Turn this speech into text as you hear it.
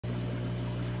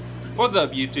What's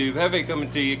up, YouTube? Heavy coming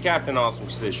to you, Captain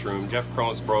Awesome's Fish Room. Jeff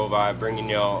Crohn's Brovi bringing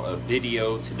y'all a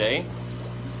video today.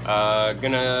 Where's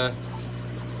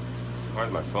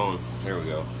my phone? There we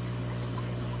go.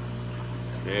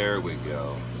 There we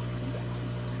go.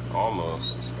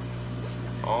 Almost.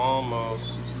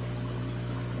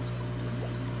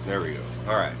 There we go.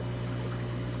 Alright.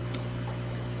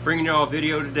 Bringing y'all a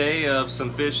video today of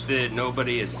some fish that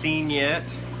nobody has seen yet.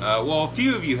 Well, a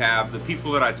few of you have. The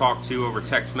people that I talk to over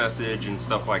text message and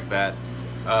stuff like that,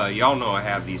 y'all know I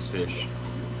have these fish.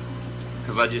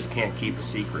 Because I just can't keep a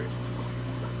secret.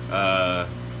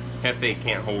 Hefe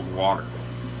can't hold water.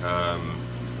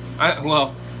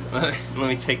 Well, let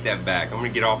me take that back. I'm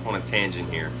going to get off on a tangent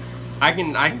here. I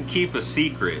can keep a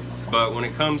secret, but when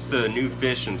it comes to new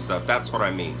fish and stuff, that's what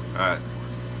I mean.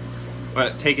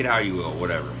 But take it how you will,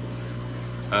 whatever.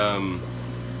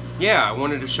 Yeah, I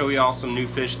wanted to show y'all some new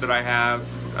fish that I have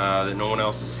that no one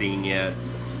else has seen yet.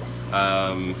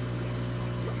 You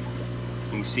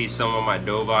can see some of my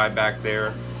dovi back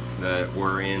there that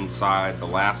were inside the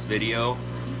last video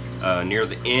near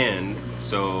the end.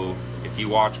 So if you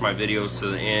watch my videos to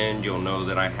the end, you'll know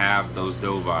that I have those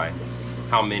dovi,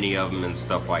 how many of them and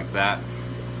stuff like that.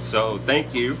 So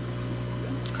thank you.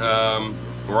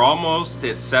 We're almost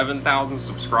at 7,000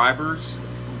 subscribers.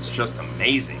 It's just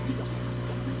amazing.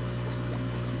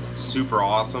 It's super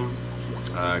awesome.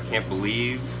 Can't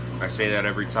believe, I say that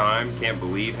every time, can't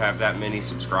believe have that many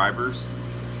subscribers.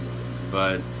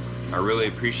 But I really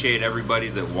appreciate everybody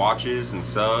that watches and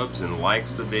subs and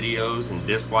likes the videos and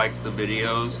dislikes the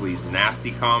videos, leaves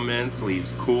nasty comments,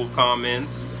 leaves cool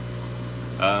comments.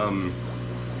 I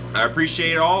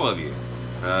appreciate all of you.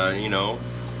 You know,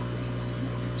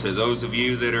 to those of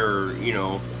you that are, you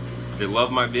know, that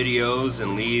love my videos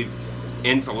and leave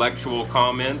intellectual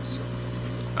comments,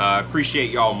 I appreciate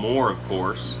y'all more, of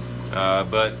course.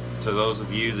 But to those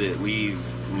of you that leave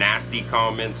nasty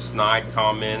comments, snide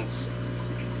comments,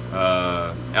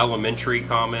 elementary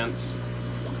comments,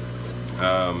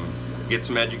 get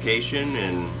some education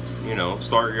and, you know,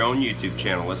 start your own YouTube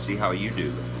channel. Let's see how you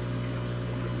do.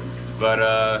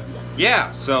 But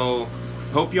yeah, so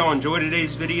hope y'all enjoyed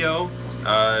today's video.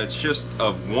 It's just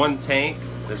of one tank.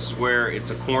 This is where it's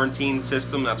a quarantine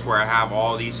system. That's where I have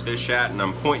all these fish at, and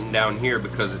I'm pointing down here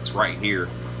because it's right here.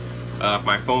 If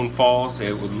my phone falls,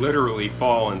 it would literally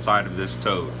fall inside of this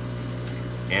toad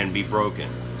and be broken.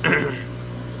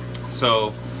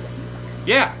 So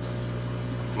yeah,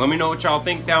 let me know what y'all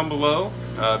think down below.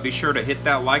 Be sure to hit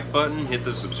that like button, hit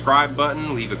the subscribe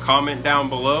button, leave a comment down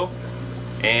below,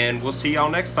 and we'll see y'all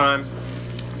next time.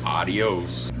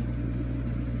 Adios.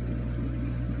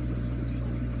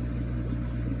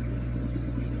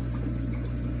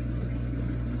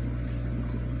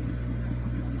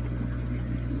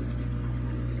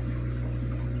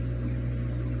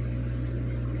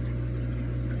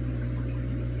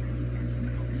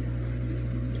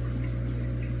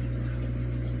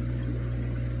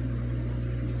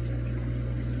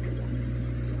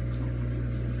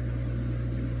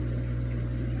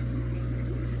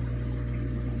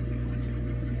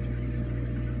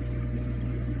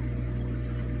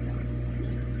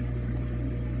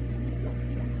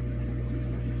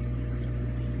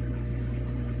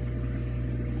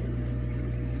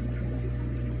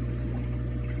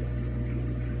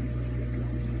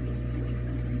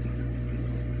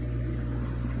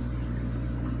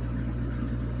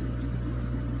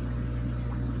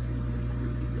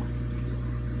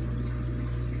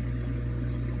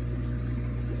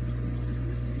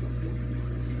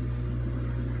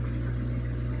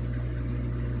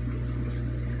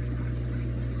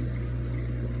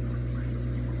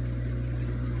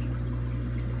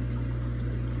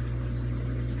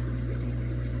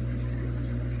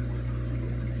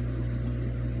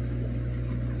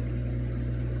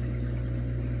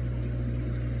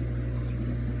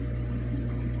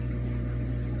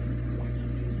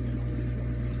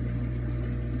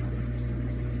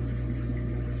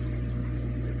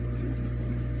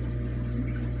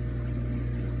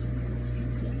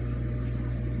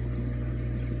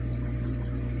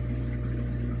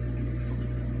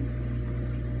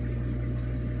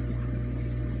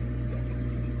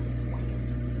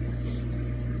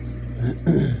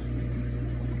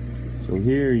 So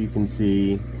here you can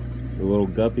see the little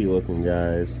guppy looking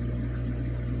guys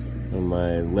on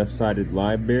my left-sided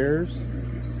live bears.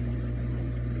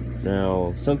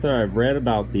 Now, something I've read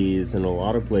about these in a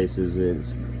lot of places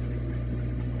is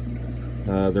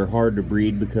they're hard to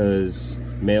breed because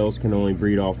males can only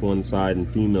breed off one side and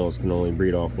females can only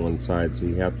breed off one side, so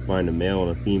you have to find a male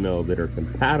and a female that are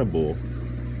compatible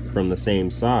from the same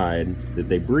side that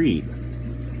they breed.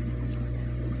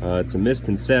 It's a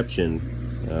misconception.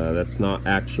 That's not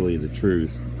actually the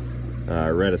truth. I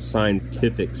read a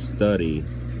scientific study,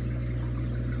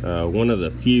 one of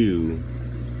the few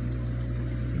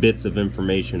bits of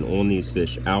information on these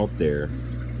fish out there,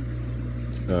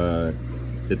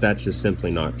 that's just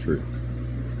simply not true.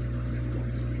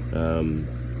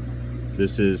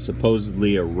 This is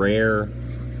supposedly a rarer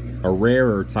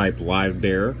type live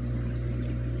bear.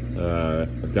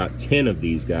 I've got 10 of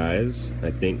these guys. I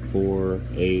think 4,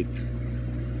 8,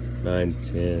 9,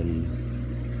 10,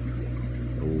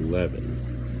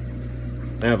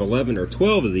 11. I have 11 or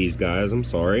 12 of these guys, I'm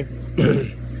sorry.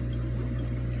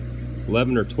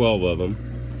 11 or 12 of them.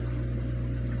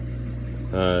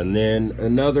 And then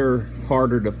another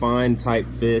harder to find type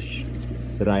fish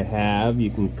that I have, you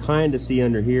can kind of see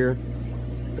under here,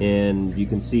 and you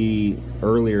can see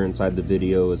earlier inside the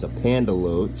video, is a panda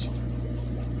loach.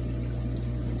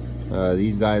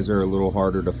 These guys are a little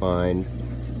harder to find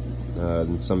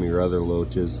than some of your other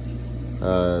loaches.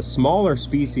 Smaller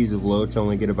species of loach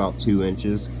only get about 2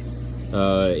 inches.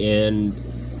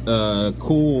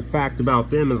 Cool fact about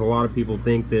them is a lot of people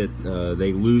think that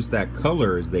they lose that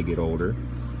color as they get older.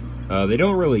 They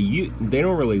don't really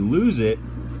lose it,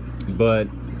 but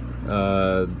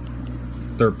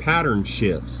their pattern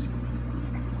shifts.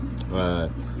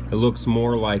 It looks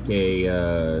more like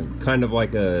a kind of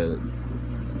like a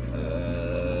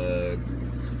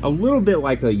little bit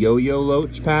like a yo-yo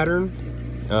loach pattern,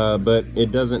 but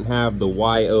it doesn't have the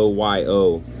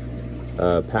Y-O-Y-O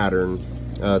pattern.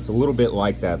 It's a little bit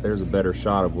like that. There's a better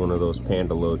shot of one of those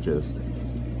panda loaches.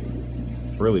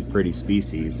 Really pretty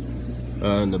species.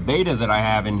 And the beta that I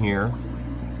have in here,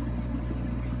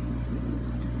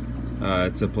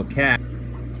 it's a Panaque.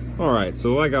 Alright,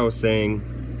 so like I was saying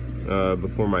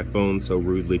before my phone so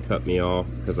rudely cut me off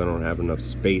because I don't have enough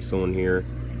space on here,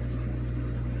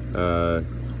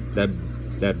 that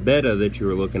betta that you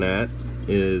were looking at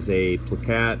is a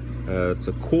Panaque. It's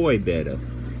a koi betta,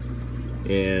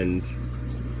 and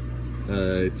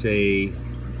it's a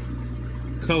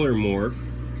color morph.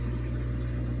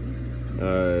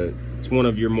 It's one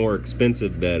of your more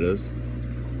expensive bettas.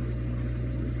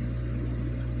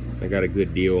 I got a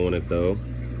good deal on it though.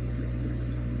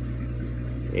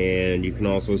 And you can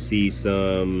also see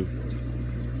some,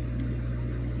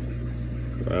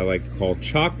 what I like to call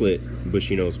chocolate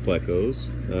bushy-nosed plecos.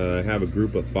 I have a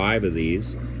group of 5 of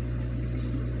these.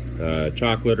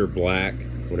 Chocolate or black,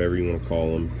 whatever you want to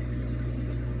call them.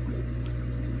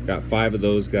 Got 5 of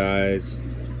those guys.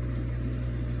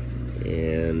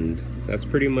 And that's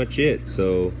pretty much it.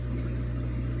 So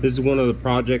this is one of the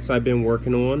projects I've been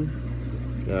working on.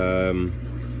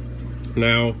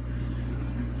 Now,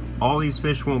 all these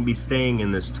fish won't be staying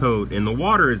in this tote, and the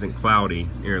water isn't cloudy.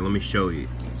 Here, let me show you,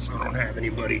 so I don't have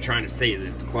anybody trying to say that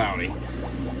it's cloudy.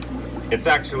 It's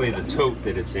actually the tote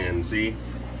that it's in, see?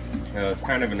 It's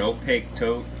kind of an opaque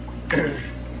tote. You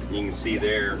can see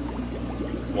there,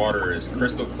 water is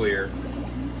crystal clear.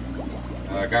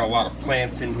 I got a lot of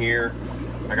plants in here.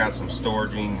 I got some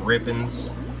storaging rippins,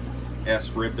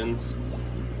 S-rippins.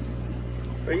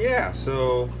 But yeah,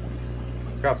 so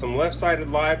got some left-sided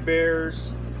live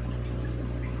bears.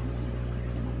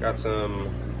 Got some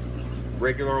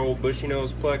regular old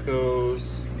bushy-nosed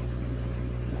plecos,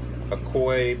 a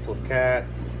koi Panaque,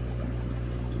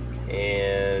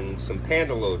 and some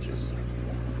panda loaches.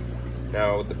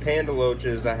 Now with the panda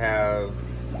loaches, I have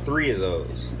 3 of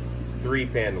those, 3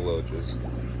 panda loaches.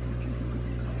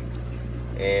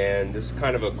 And this is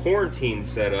kind of a quarantine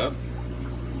setup.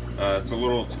 It's a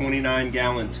little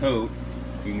 29-gallon tote,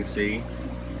 you can see.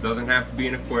 Doesn't have to be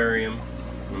an aquarium.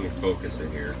 Let me focus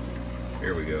it here.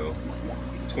 Here we go.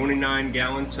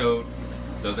 29-gallon tote.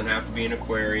 Doesn't have to be an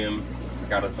aquarium.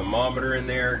 Got a thermometer in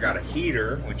there. Got a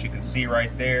heater, which you can see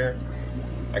right there.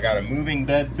 I got a moving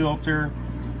bed filter.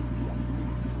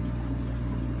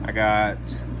 I got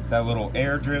that little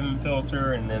air-driven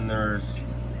filter, and then there's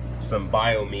some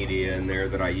biomedia in there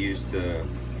that I use to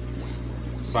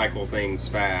cycle things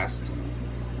fast.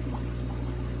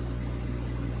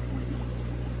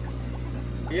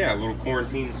 Yeah, a little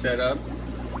quarantine setup.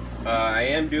 I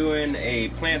am doing a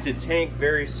planted tank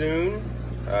very soon.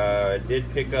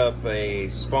 Did pick up a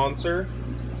sponsor,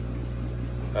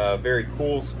 a very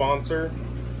cool sponsor,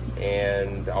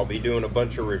 and I'll be doing a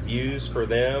bunch of reviews for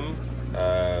them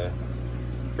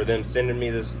sending me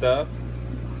this stuff.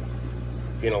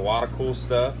 Getting a lot of cool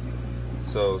stuff,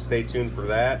 so stay tuned for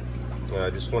that. I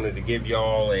just wanted to give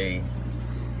y'all a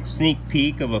sneak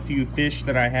peek of a few fish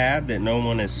that I had that no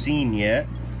one has seen yet.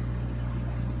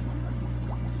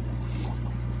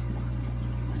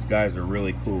 These guys are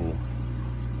really cool.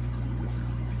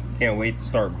 Can't wait to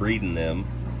start breeding them.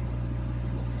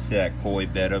 See that koi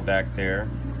betta back there?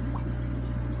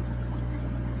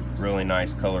 Really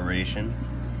nice coloration.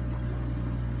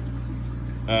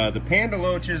 The panda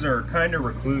loaches are kind of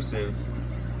reclusive.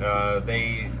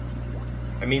 They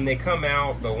come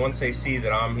out, but once they see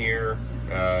that I'm here,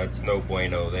 it's no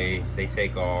bueno. They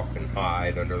take off and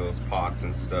hide under those pots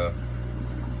and stuff.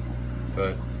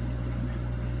 But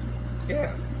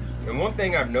yeah, and one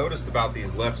thing I've noticed about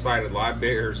these left-sided live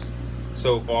bears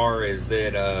so far is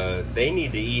that they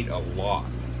need to eat a lot.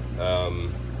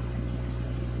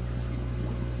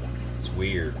 It's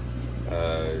weird.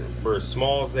 For as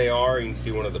small as they are, you can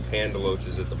see one of the panda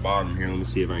loaches at the bottom here. Let me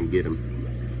see if I can get him.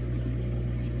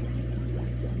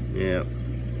 Yeah.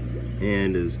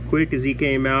 And as quick as he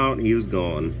came out, he was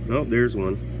gone. Oh, there's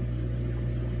one.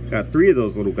 Got 3 of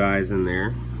those little guys in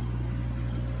there.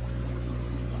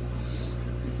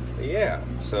 But yeah,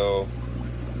 so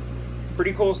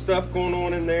pretty cool stuff going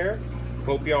on in there.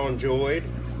 Hope y'all enjoyed.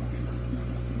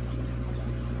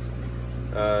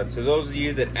 To those of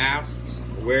you that asked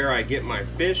where I get my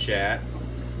fish at,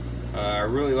 I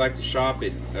really like to shop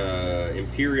at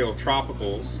Imperial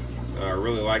Tropicals. I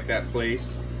really like that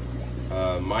place.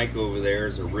 Mike over there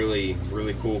is a really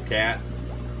cool cat.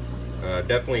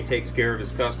 Definitely takes care of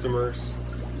his customers.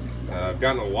 I've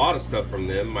gotten a lot of stuff from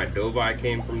them. My Dovi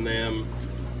came from them.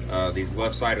 These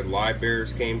left-sided live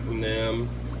bears came from them.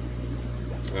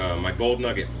 My gold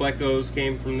nugget plecos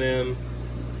came from them.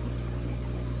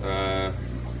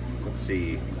 Let's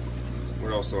see,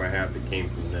 what else do I have that came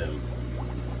from them?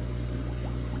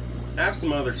 I have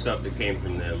some other stuff that came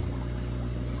from them.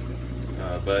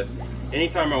 But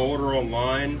anytime I order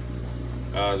online,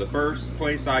 the first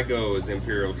place I go is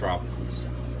Imperial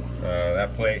Tropicals.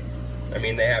 That place, I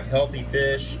mean, they have healthy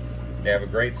fish. They have a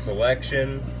great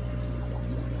selection.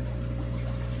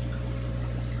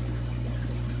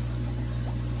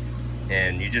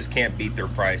 And you just can't beat their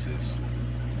prices.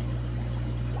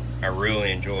 I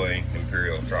really enjoy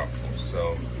Imperial Tropicals.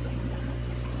 So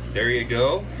there you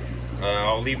go.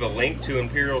 I'll leave a link to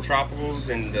Imperial Tropicals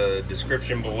in the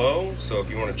description below. So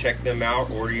if you want to check them out,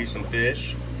 order you some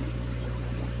fish,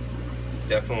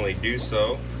 definitely do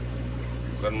so.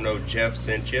 Let them know Jeff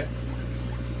sent you.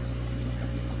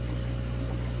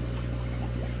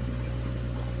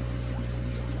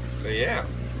 But yeah,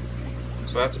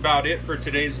 so that's about it for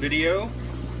today's video.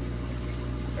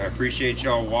 I appreciate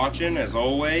y'all watching as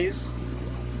always.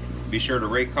 Be sure to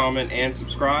rate, comment, and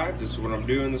subscribe. This is what I'm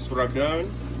doing, this is what I've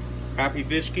done. Happy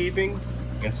fish keeping,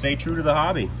 and stay true to the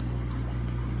hobby.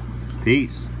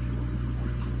 Peace.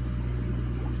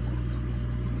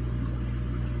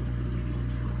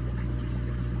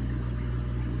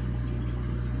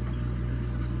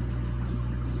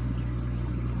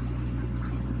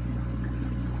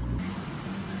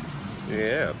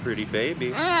 Yeah, pretty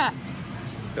baby.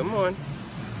 Come on.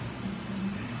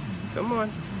 Come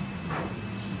on.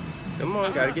 Come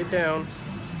on, gotta get down.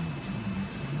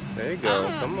 There you go,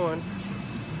 come on.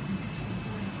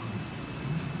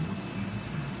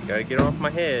 You gotta get off my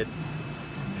head.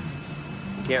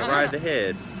 You can't ride the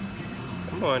head.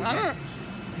 Come on.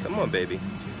 Come on, baby.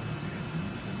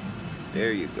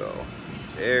 There you go.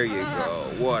 There you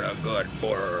go. What a good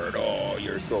bird. Oh,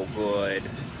 you're so good.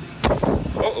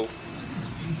 Uh-oh.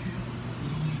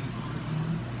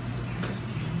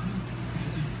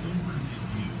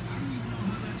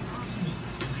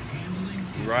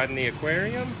 Riding the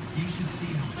aquarium?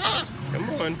 Come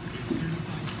on.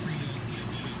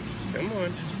 Come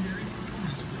on.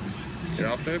 Get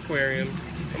off the aquarium.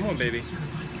 Come on, baby.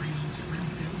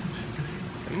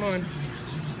 Come on.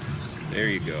 There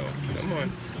you go. Come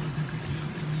on.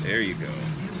 There you go.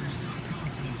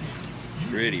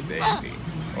 Pretty baby.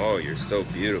 Oh, you're so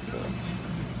beautiful.